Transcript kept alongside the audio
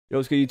Yo,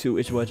 what's good YouTube?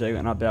 It's your boy Jacob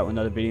and I'm back with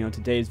another video. In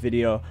today's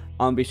video,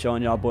 I'm gonna be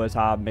showing y'all boys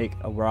how I make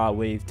a raw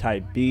wave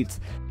type beats.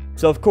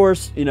 So of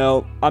course, you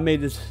know, I made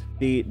this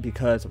beat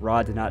because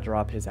Rod did not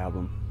drop his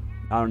album.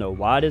 I don't know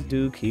why this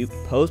dude keep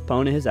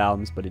postponing his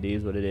albums, but it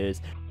is what it is.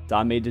 So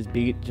I made this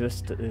beat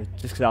just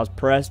because I was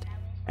pressed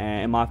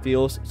and in my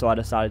feels, so I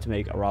decided to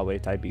make a raw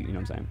wave type beat, you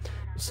know what I'm saying?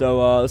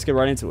 So let's get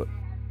right into it.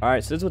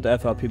 Alright, so this is what the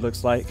FLP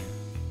looks like.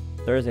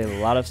 There's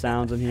a lot of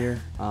sounds in here,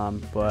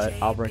 but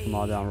I'll break them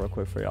all down real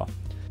quick for y'all.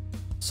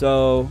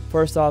 So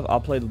first off, I'll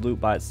play the loop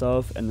by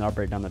itself and then I'll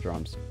break down the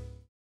drums.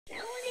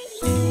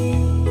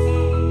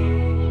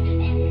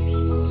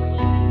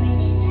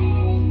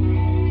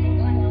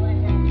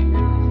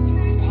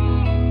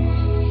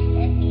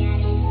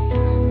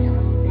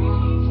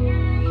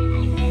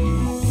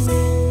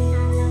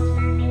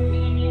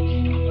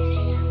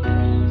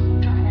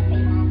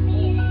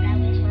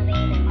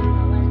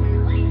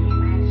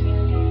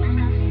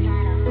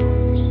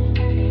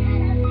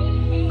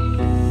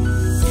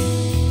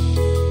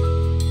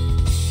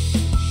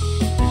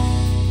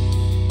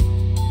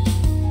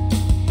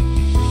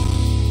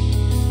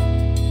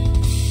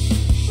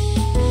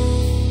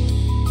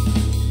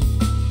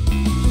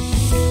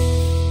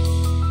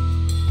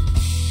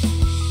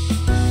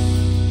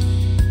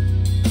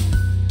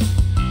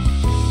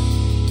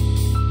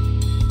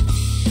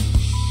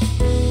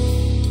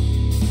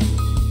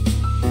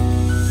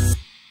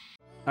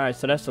 Alright,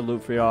 so that's the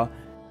loop for y'all,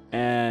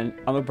 and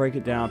I'm gonna break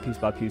it down piece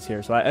by piece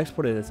here. So I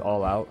exported this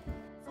all out,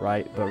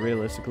 right? But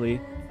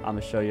realistically, I'm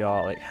gonna show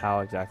y'all like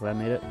how exactly I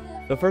made it.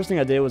 The first thing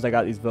I did was I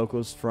got these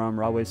vocals from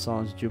Raw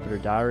Song's Jupiter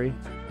Diary.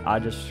 I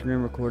just screen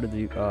recorded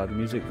the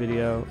music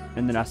video,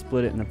 and then I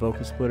split it in a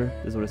vocal splitter.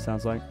 This is what it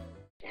sounds like.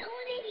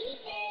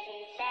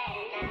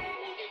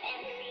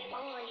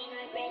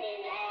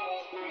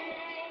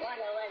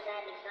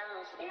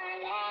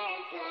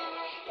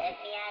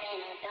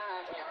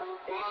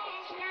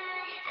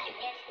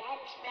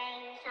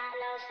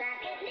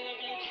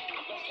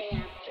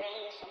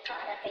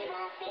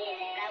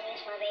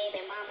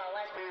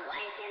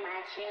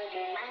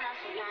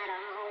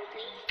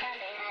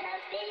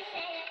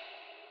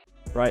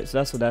 Right, so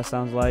that's what that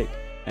sounds like.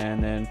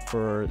 And then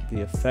for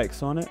the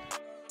effects on it,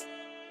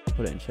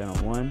 put it in channel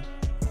 1,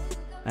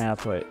 and I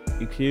put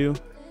EQ,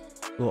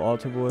 little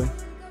alter boy,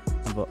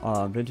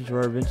 vintage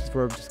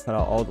verb, just cut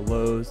out all the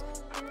lows,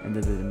 and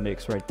then the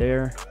mix right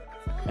there.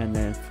 And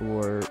then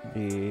for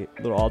the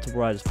little alter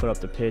boy, I just put up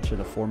the pitch or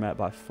the format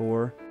by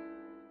 4.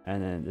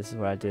 And then this is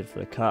what I did for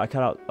the cut. I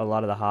cut out a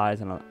lot of the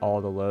highs and all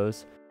the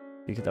lows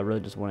because I really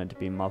just wanted it to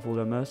be muffled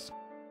almost.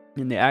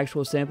 In the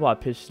actual sample, I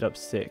pitched it up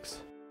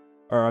 6.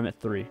 Or I'm at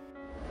 3.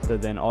 So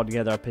then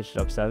altogether I pitched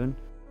it up 7.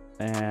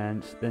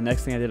 And the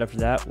next thing I did after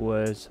that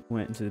was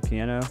went into the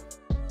piano.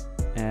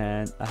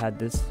 And I had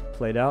this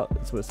played out.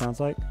 That's what it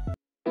sounds like.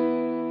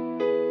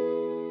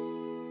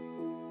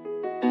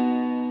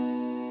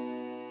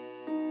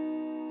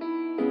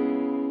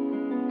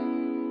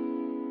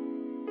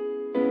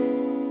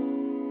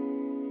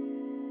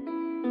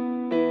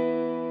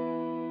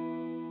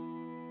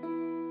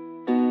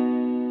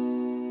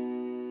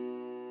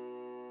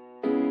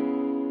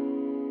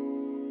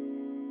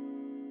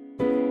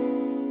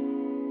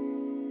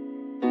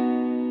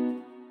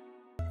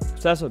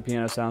 So that's what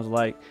piano sounds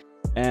like,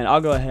 and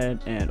I'll go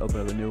ahead and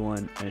open up a new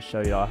one and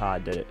show y'all how I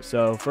did it.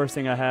 So first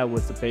thing I had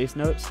was the bass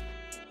notes,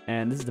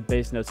 and this is the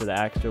bass notes of the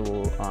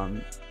actual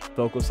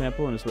vocal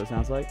sample, and this is what it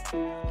sounds like.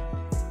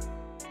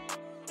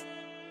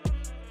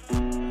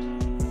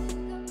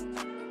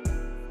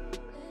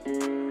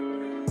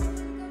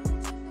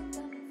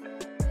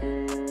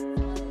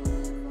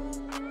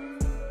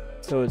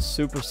 So it's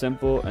super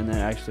simple, and then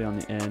actually on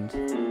the end,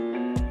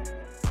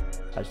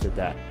 I just did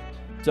that.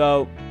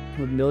 So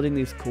with building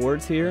these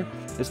chords here,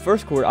 this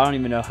first chord, I don't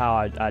even know how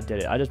I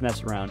did it. I just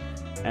messed around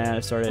and I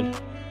started,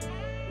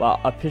 well,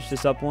 I pitched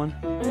this up one,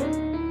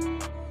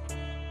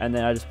 and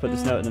then I just put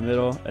this note in the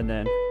middle and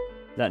then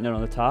that note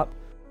on the top.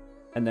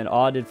 And then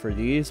all I did for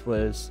these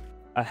was,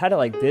 I had it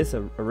like this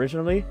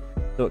originally,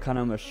 so it kind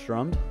of almost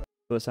strummed.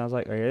 So it sounds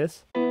like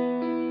this. But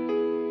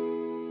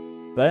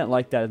I didn't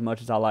like that as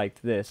much as I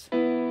liked this.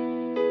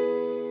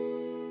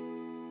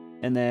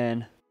 And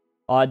then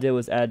all I did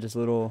was add just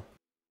little,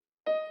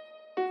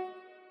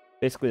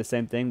 basically the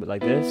same thing, but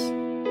like this.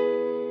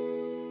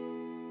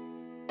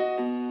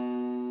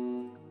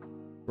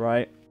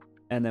 Right?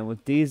 And then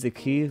with these, the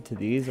key to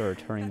these are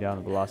turning down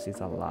the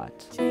velocities a lot.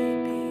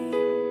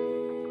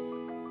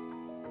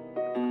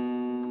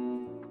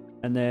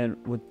 And then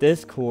with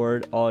this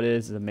chord, all it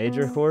is a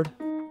major chord.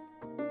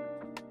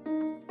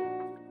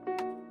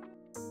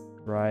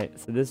 Right?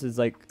 So this is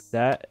like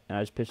that, and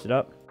I just pitched it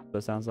up, so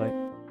it sounds like.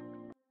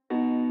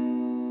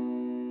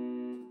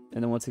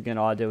 And then once again,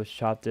 all I did was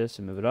chop this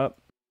and move it up.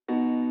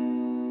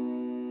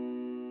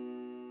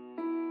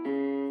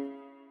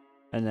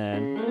 And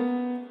then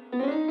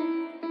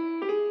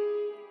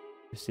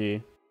you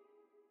see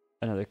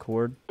another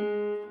chord,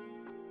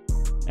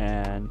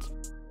 and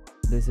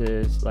this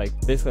is like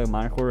basically a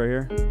minor chord right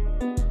here.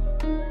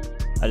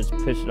 I just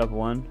pitched it up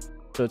 1,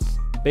 so it's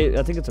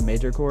I think it's a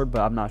major chord,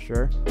 but I'm not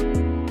sure.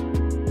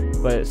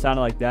 But it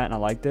sounded like that, and I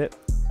liked it.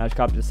 I just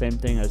copied the same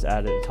thing, I just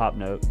added a top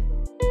note.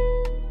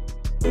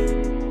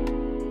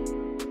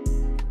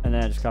 And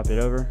then I just copied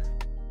it over.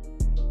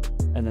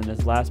 And then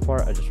this last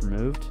part I just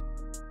removed.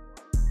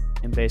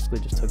 And basically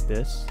just took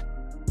this,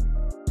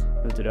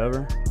 moved it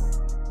over,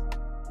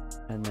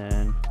 and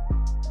then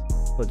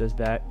put this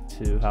back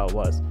to how it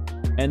was.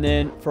 And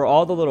then for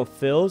all the little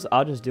fills,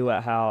 I'll just do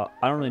it how,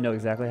 I don't really know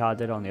exactly how I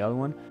did it on the other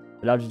one,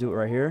 but I'll just do it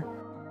right here.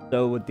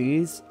 So with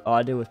these, all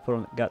I did was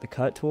got the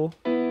cut tool.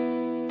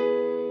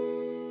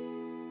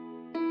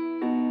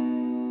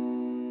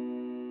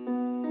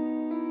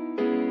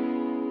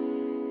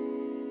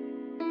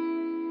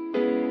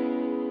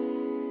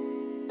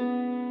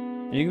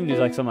 And you can do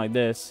like something like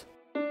this.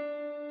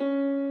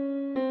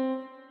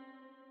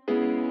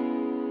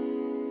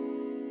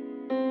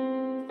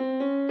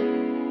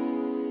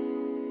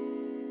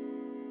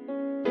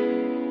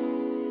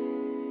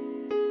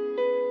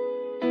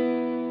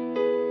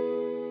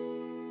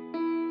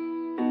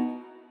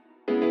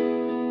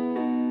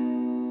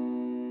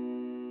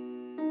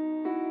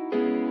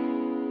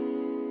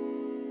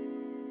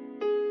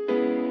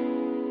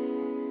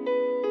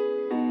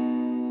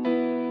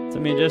 So, I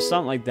mean, just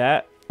something like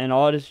that, and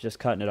all it is just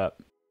cutting it up.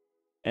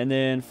 And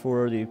then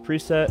for the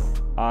preset,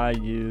 I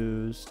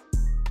used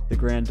the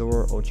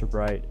Grandeur Ultra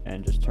Bright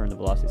and just turned the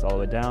velocities all the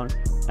way down.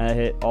 And I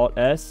hit Alt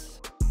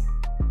S,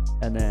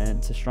 and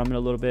then to strum it a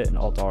little bit, and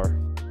Alt R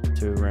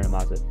to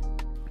randomize it.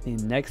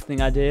 The next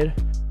thing I did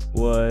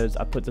was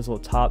I put this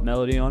little top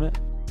melody on it,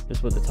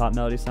 just what the top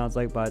melody sounds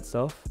like by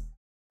itself.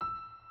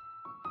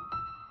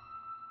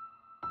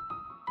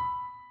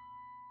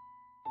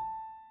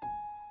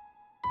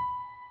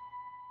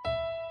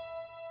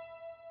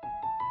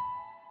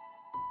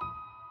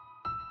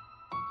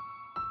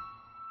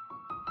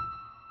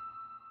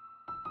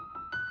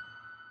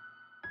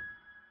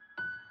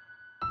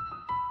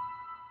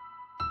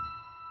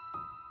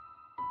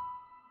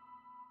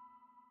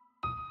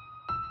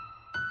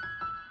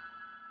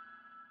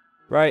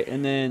 Right,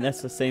 and then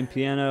that's the same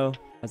piano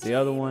as the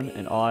other one,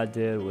 and all I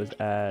did was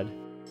add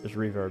just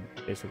reverb,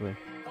 basically.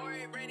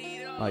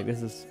 Like,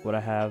 this is what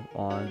I have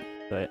on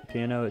the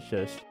piano. It's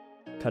just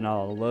cutting out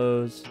all the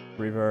lows,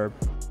 reverb,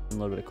 and a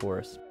little bit of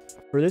chorus.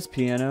 For this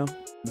piano,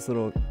 these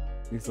little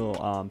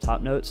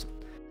top notes,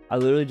 I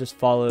literally just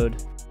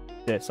followed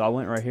this. So I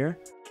went right here,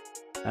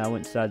 and I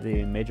went inside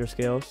the major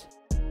scales,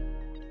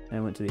 and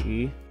I went to the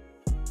E,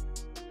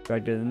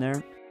 dragged it in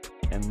there,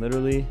 and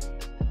literally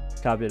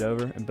copied it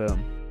over, and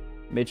boom.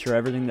 Made sure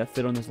everything that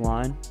fit on this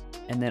line,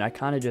 and then I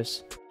kind of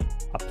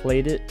I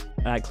played it,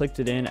 and I clicked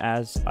it in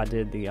as I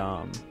did the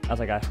I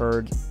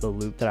heard the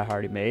loop that I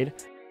already made,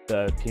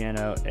 the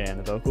piano and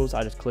the vocals.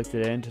 I just clicked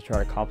it in to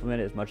try to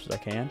complement it as much as I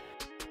can.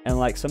 And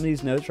like some of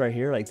these notes right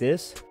here, like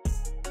this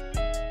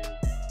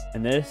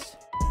and this,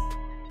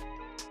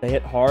 they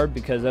hit hard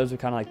because those are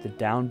kind of like the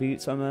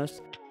downbeats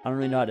almost. I don't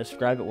really know how to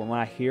describe it. When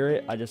I hear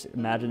it, I just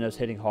imagine those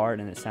hitting hard,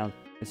 and it sounds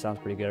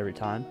pretty good every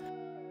time.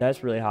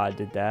 That's really how I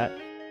did that.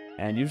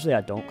 And usually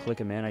I don't click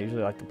them in. I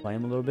usually like to play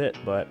them a little bit,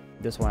 but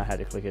this one I had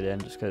to click it in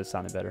just because it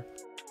sounded better.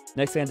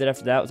 Next thing I did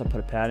after that was I put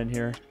a pad in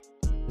here.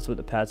 This is what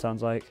the pad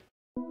sounds like.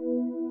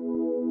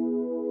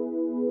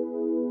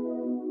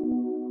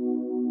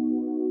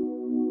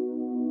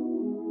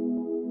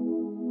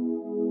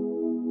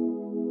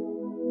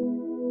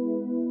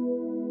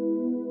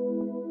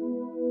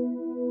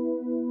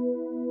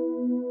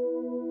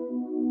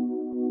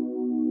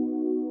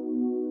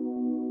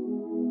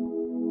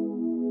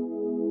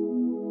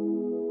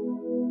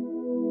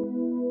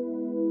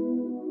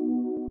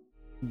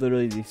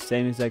 Literally the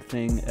same exact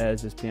thing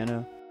as this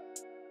piano,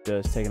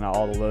 just taking out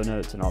all the low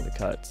notes and all the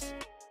cuts.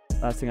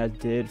 Last thing I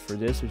did for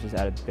this was just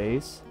add a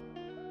bass,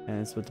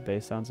 and this is what the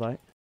bass sounds like.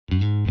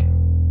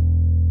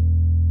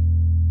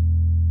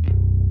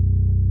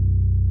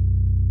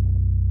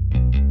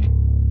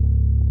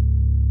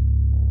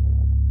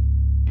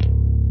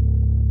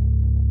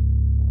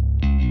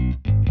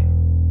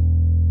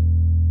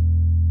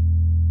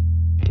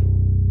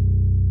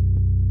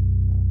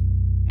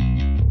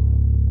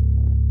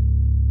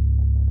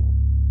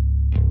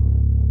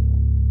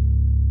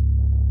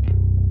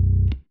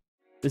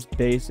 This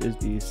bass is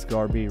the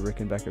Scarby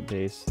Rickenbacker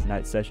bass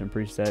Night Session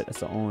preset.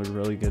 That's the only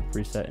really good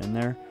preset in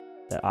there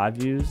that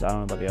I've used. I don't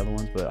know about the other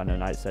ones, but I know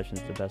Night Session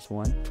is the best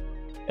one.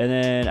 And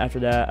then after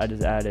that, I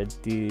just added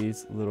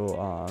these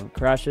little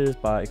crashes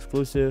by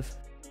Exclusive.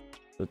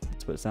 So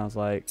that's what it sounds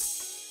like.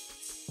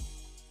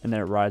 And then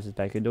it rises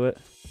back into it.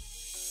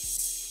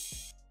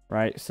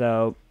 Right,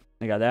 so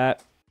I got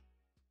that.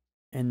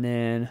 And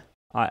then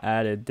I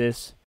added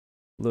this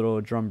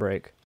little drum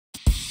break.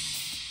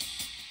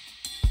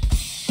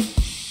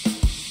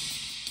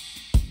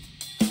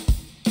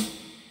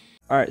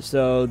 Alright,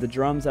 so the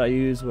drums that I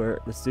used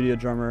were the studio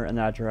drummer, and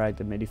then I dragged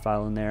the MIDI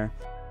file in there.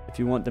 If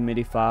you want the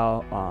MIDI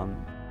file,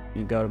 you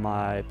can go to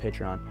my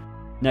Patreon.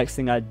 Next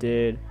thing I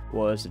did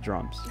was the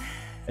drums.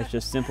 It's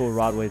just simple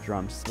rod wave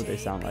drums, what they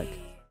sound like.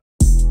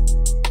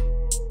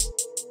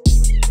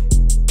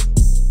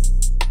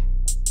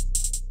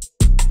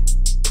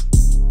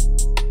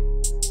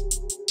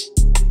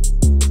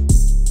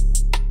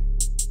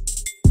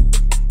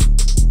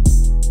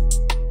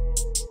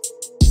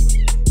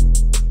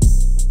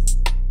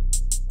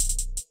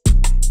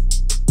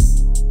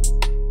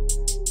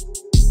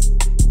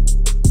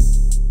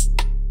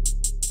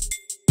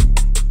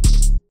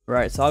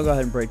 Right, so I'll go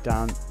ahead and break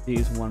down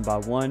these one by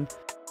one.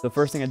 The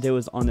first thing I did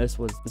was on this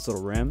was this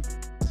little rim.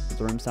 What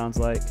the rim sounds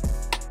like.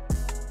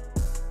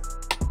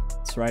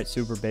 It's right,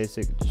 super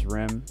basic, just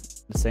rim,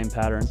 the same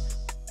pattern.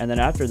 And then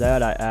after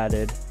that, I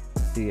added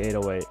the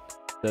 808. So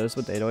this is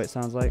what the 808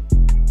 sounds like.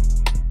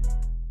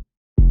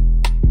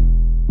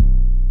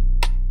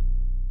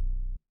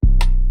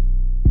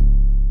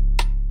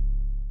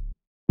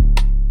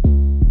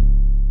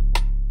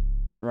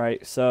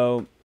 Right,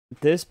 so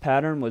this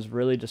pattern was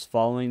really just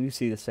following, you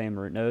see the same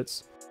root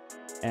notes.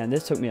 And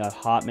this took me a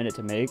hot minute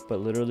to make, but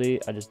literally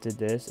I just did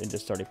this and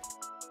just started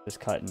just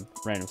cutting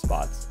random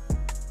spots.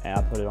 And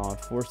I put it on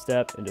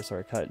 4-step and just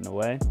started cutting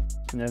away.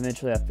 And then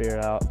eventually I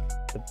figured out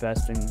the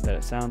best thing that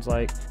it sounds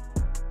like.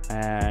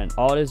 And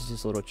all it is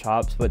just little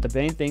chops, but the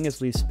main thing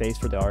is leave space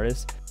for the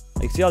artist.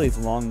 Like, see all these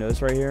long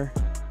notes right here?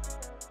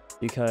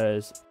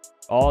 Because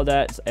all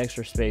that's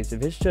extra space.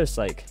 If it's just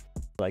like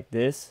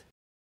this,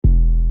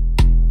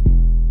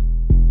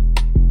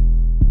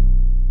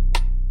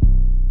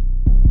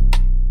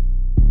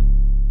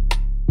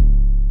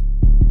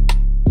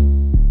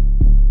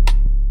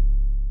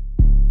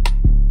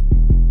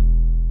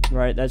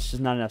 right, that's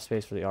just not enough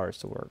space for the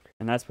artist to work,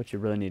 and that's what you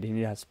really need. You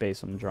need to have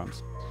space on the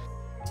drums.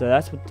 So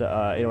that's what the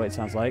 808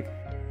 sounds like.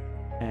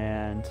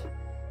 And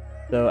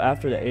so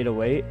after the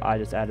 808, I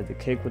just added the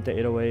kick with the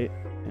 808,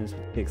 and this is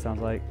what the kick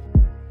sounds like.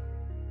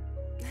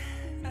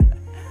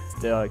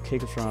 The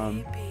kick is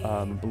from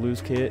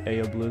Blues Kit,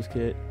 AO Blues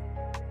Kit,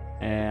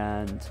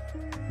 and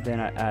then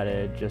I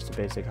added just a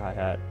basic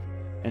hi-hat.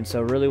 And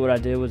so really what I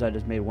did was I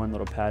just made one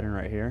little pattern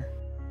right here,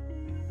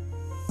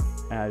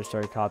 and I just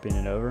started copying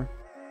it over.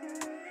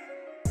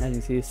 As you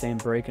can see, the same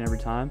breaking every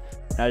time.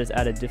 And I just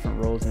added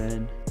different rolls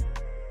in.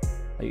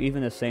 Like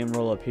even the same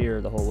roll up here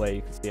the whole way,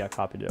 you can see I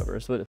copied it over.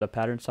 That's what the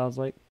pattern sounds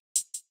like.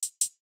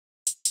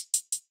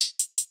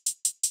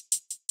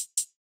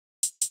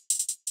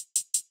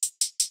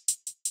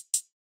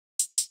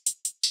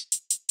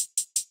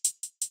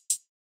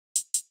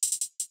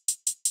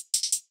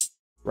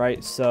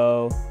 Right,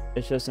 so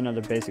it's just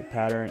another basic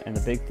pattern, and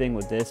the big thing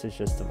with this is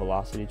just the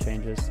velocity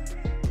changes.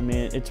 I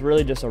mean, it's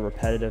really just a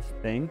repetitive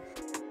thing.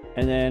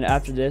 And then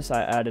after this,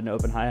 I added an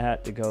open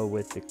hi-hat to go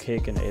with the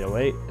kick and the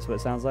 808. That's what it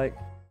sounds like.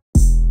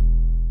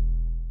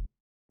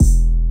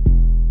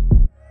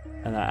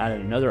 And I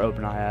added another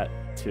open hi-hat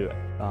to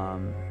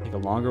make a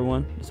longer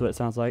one. That's what it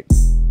sounds like.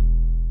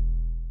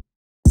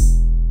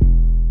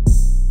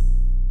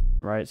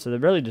 Right, so they're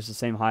really just the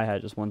same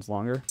hi-hat, just one's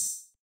longer.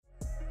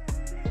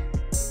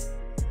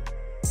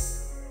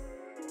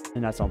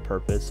 And that's on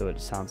purpose, so it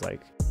just sounds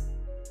like,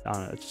 I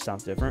don't know, it just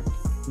sounds different.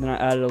 And then I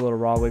added a little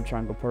raw wave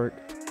triangle perk.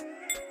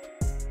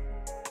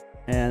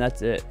 And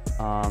that's it.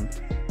 For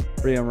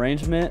the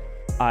arrangement,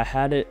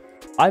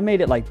 I made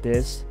it like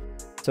this,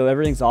 so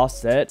everything's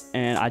offset,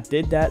 and I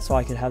did that so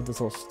I could have this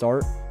little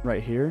start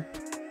right here.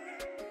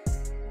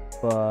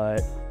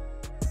 But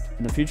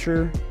in the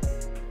future,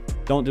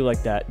 don't do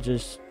like that.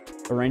 Just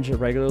arrange it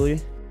regularly,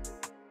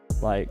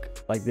 like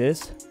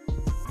this,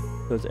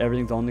 so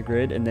everything's on the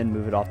grid, and then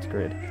move it off the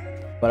grid.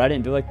 But I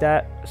didn't do like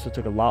that, so it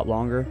took a lot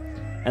longer.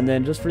 And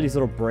then just for these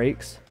little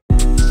breaks,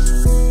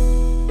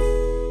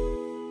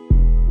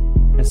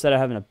 instead of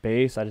having a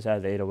bass, I just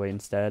added the 808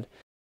 instead.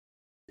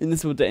 And this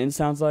is what the end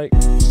sounds like.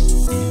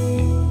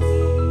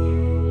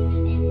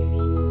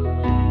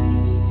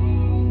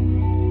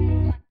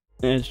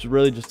 And it's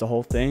really just the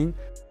whole thing.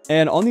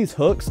 And on these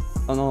hooks,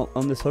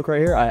 on this hook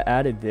right here, I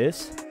added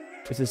this.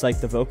 This is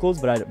like the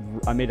vocals, but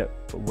I made it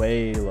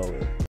way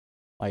lower.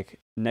 Like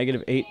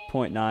negative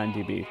 8.9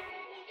 dB.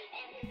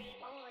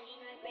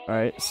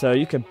 Alright, so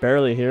you can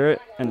barely hear it,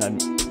 and then,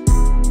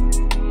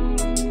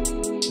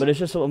 but it's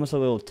just almost a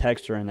little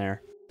texture in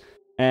there.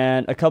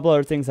 And a couple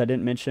other things I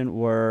didn't mention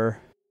were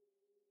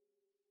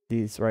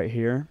these right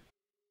here.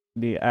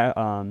 The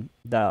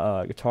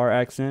guitar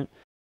accent.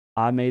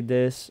 I made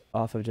this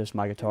off of just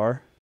my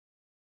guitar.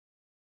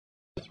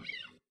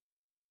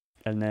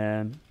 And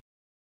then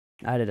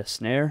I added a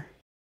snare.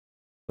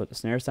 What the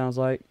snare sounds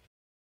like.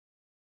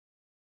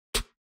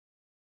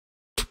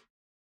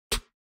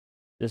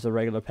 Just a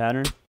regular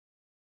pattern.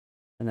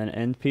 And then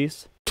end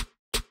piece.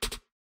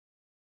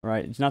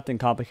 Right, it's nothing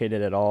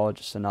complicated at all,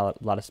 just a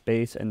lot of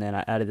space. And then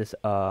I added this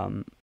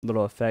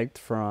little effect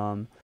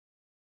from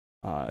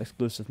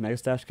exclusive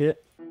Megastash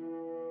kit.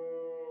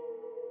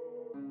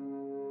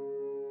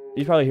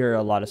 You probably hear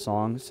a lot of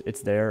songs.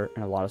 It's there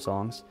in a lot of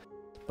songs.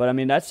 But I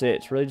mean, that's it.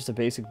 It's really just a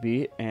basic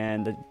beat,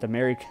 and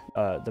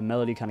the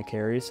melody kind of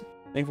carries.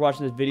 Thanks for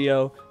watching this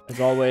video. As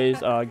always,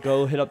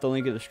 go hit up the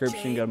link in the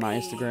description. Go to my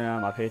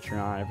Instagram, my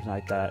Patreon, everything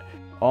like that.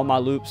 All my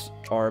loops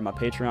are my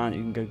Patreon.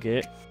 You can go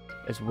get,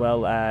 as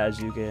well as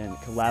you can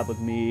collab with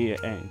me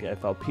and get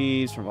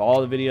FLPs from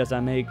all the videos I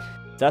make.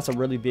 That's a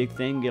really big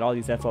thing. Get all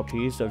these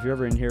FLPs. So if you're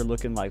ever in here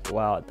looking like,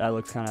 wow, that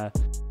looks kind of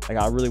like,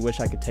 I really wish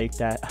I could take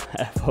that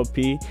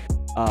FLP.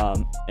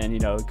 And you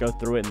know, go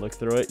through it and look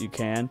through it, you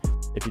can.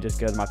 If you just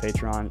go to my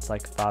Patreon, it's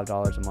like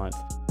 $5 a month,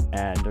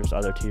 and there's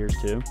other tiers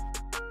too.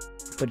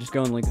 But just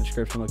go in the link in the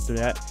description, look through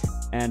that,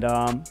 and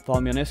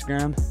follow me on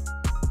Instagram.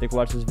 Thank you for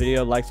watching this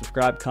video. Like,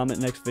 subscribe, comment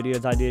next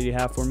video's idea you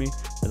have for me.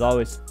 As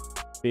always,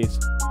 peace.